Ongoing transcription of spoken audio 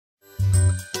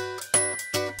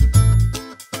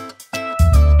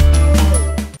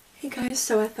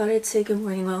So I thought I'd say good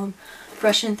morning while I'm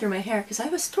brushing through my hair because I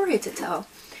have a story to tell.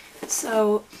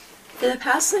 So for the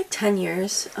past 10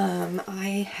 years,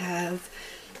 I have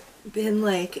been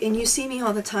and you see me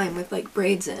all the time with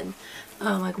braids in,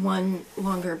 one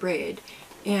longer braid.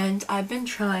 And I've been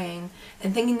trying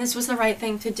and thinking this was the right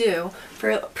thing to do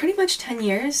for pretty much 10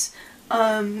 years.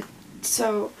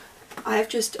 So I've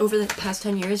just over the past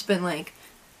 10 years been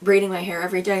braiding my hair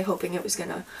every day, hoping it was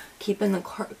gonna keep in the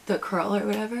curl or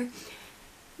whatever.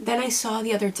 Then I saw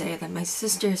the other day that my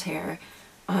sister's hair,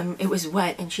 it was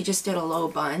wet and she just did a low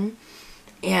bun,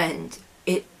 and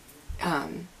it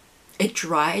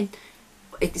dried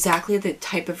exactly the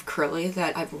type of curly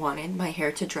that I've wanted my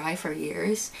hair to dry for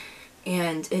years.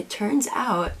 And it turns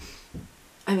out,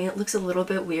 I mean, it looks a little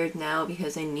bit weird now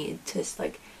because I need to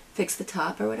fix the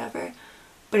top or whatever,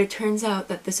 but it turns out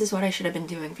that this is what I should have been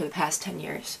doing for the past 10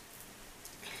 years.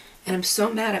 And I'm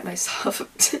so mad at myself.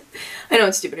 I know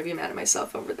it's stupid to be mad at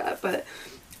myself over that, but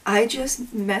I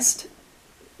just messed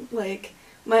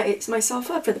myself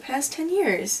up for the past 10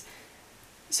 years.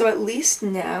 So at least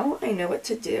now I know what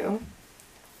to do.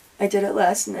 I did it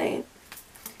last night,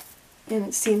 and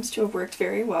it seems to have worked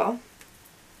very well.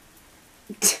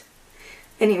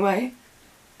 Anyway,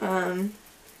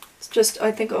 it's just,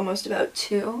 I think, almost about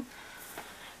 2,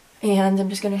 and I'm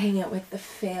just gonna hang out with the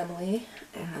family,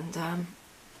 and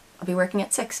I'll be working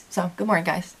at 6, so good morning,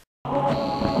 guys.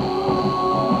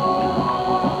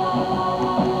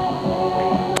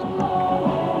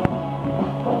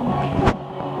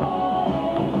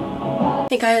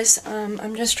 Hey guys,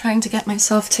 I'm just trying to get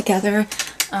myself together,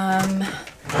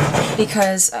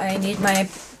 because I need my,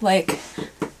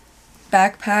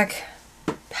 backpack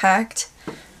packed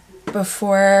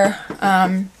before,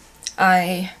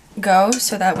 I go,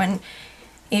 so that when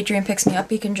Adrian picks me up,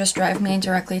 he can just drive me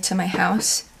directly to my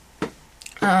house.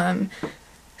 So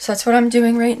that's what I'm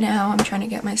doing right now. I'm trying to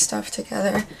get my stuff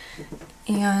together,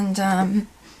 and,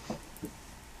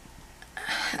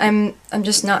 I'm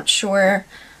just not sure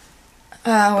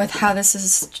with how this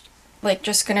is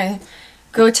just gonna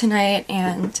go tonight.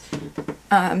 And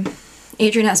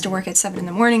Adrian has to work at 7 in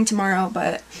the morning tomorrow,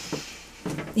 but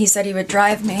he said he would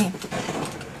drive me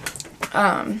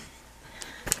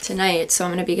tonight, so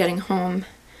I'm gonna be getting home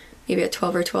maybe at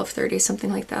 12 or 12:30,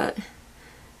 something like that.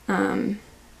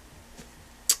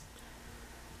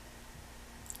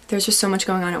 There's just so much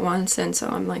going on at once, and so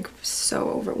I'm so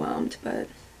overwhelmed, but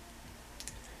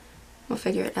we'll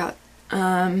figure it out.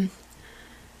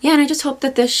 Yeah, and I just hope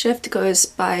that this shift goes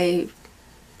by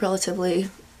relatively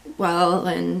well,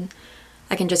 and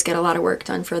I can just get a lot of work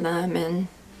done for them and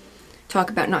talk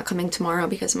about not coming tomorrow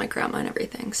because of my grandma and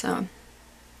everything. So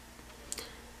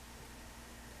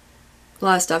a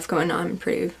lot of stuff going on,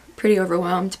 pretty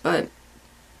overwhelmed, but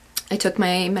I took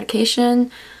my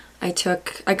medication, I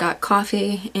got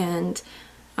coffee, and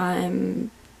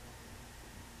I'm,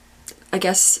 I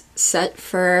guess, set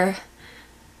for,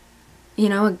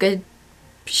 a good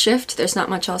shift. There's not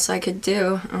much else I could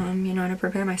do, to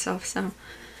prepare myself, so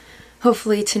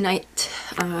hopefully tonight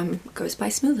goes by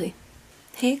smoothly.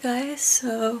 Hey guys,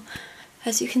 so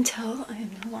as you can tell, I am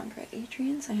no longer at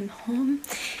Adrian's. I am home.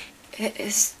 It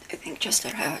is, I think, just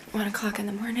about 1 o'clock in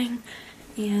the morning,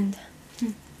 and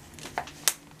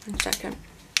let's check him.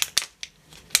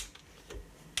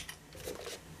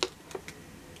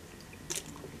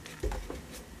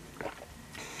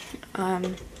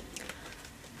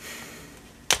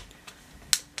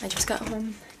 I just got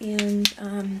home, and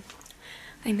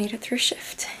I made it through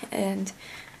shift, and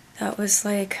that was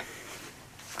the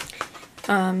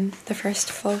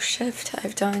first full shift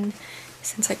I've done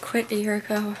since I quit a year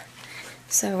ago.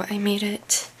 So I made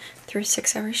it through a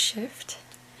 6-hour shift,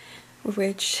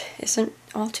 which isn't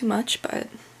all too much, but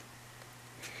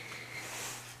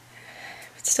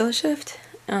it's still a shift.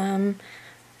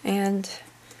 And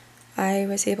I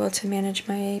was able to manage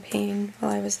my pain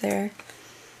while I was there.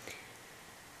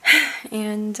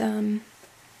 And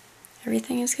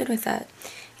everything is good with that.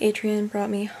 Adrian brought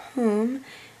me home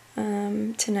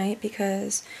tonight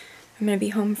because I'm going to be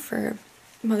home for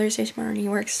Mother's Day tomorrow, and he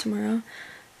works tomorrow.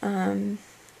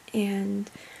 And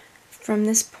from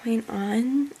this point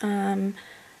on,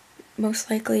 most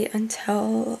likely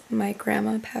until my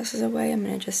grandma passes away, I'm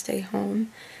going to just stay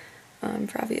home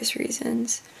for obvious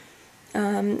reasons.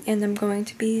 And I'm going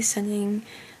to be sending,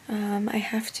 I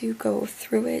have to go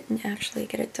through it and actually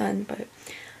get it done, but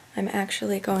I'm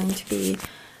actually going to be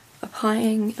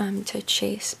applying to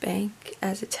Chase Bank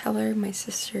as a teller. My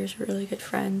sister's a really good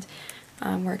friend,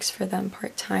 works for them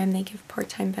part-time. They give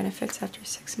part-time benefits after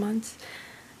 6 months,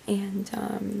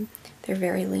 and they're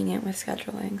very lenient with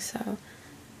scheduling, so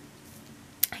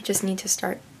I just need to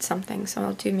start something, so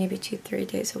I'll do maybe 2-3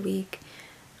 days a week,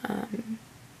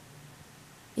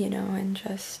 you know, and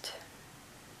just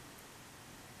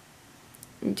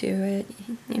do it,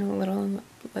 you know, little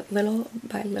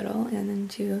by little, and then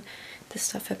do the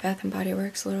stuff at Bath and Body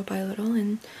Works little by little,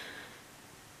 and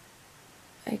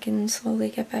I can slowly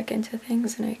get back into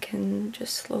things, and I can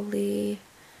just slowly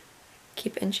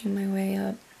keep inching my way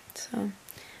up. So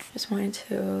just wanted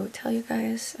to tell you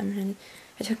guys,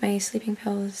 I took my sleeping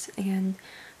pills, and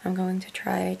I'm going to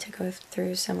try to go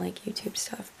through some like YouTube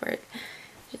stuff where,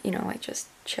 you know, like just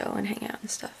chill and hang out and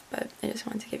stuff, but I just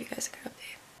wanted to give you guys a good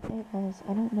update. Hey guys,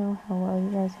 I don't know how well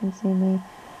you guys can see me.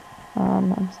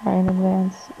 I'm sorry in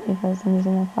advance because I'm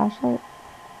using my flashlight.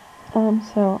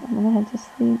 So I'm gonna head to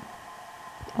sleep.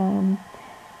 And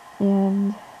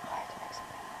oh, I have to pick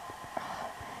something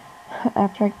up.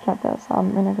 After I cut this,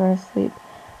 I'm gonna go to sleep.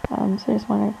 So I just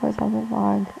wanted to close out the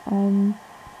vlog. I'm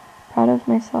proud of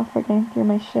myself for getting through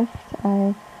my shift.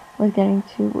 I was getting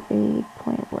to a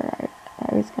point where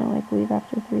I was gonna like leave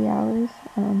after 3 hours.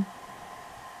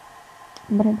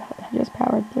 But I just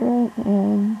powered through it,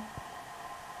 and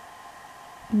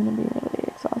I'm gonna be really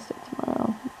exhausted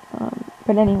tomorrow.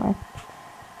 But anyway,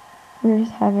 we're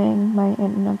just having my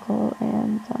aunt and uncle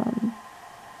and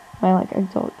my like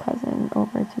adult cousin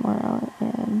over tomorrow,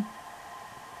 and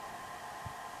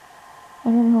I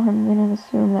don't know, I'm gonna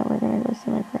assume that we're gonna go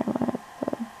see my grandma at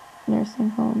the nursing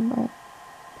home, but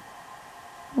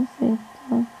we'll see.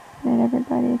 So, good night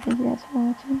everybody, thank you guys for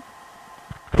watching.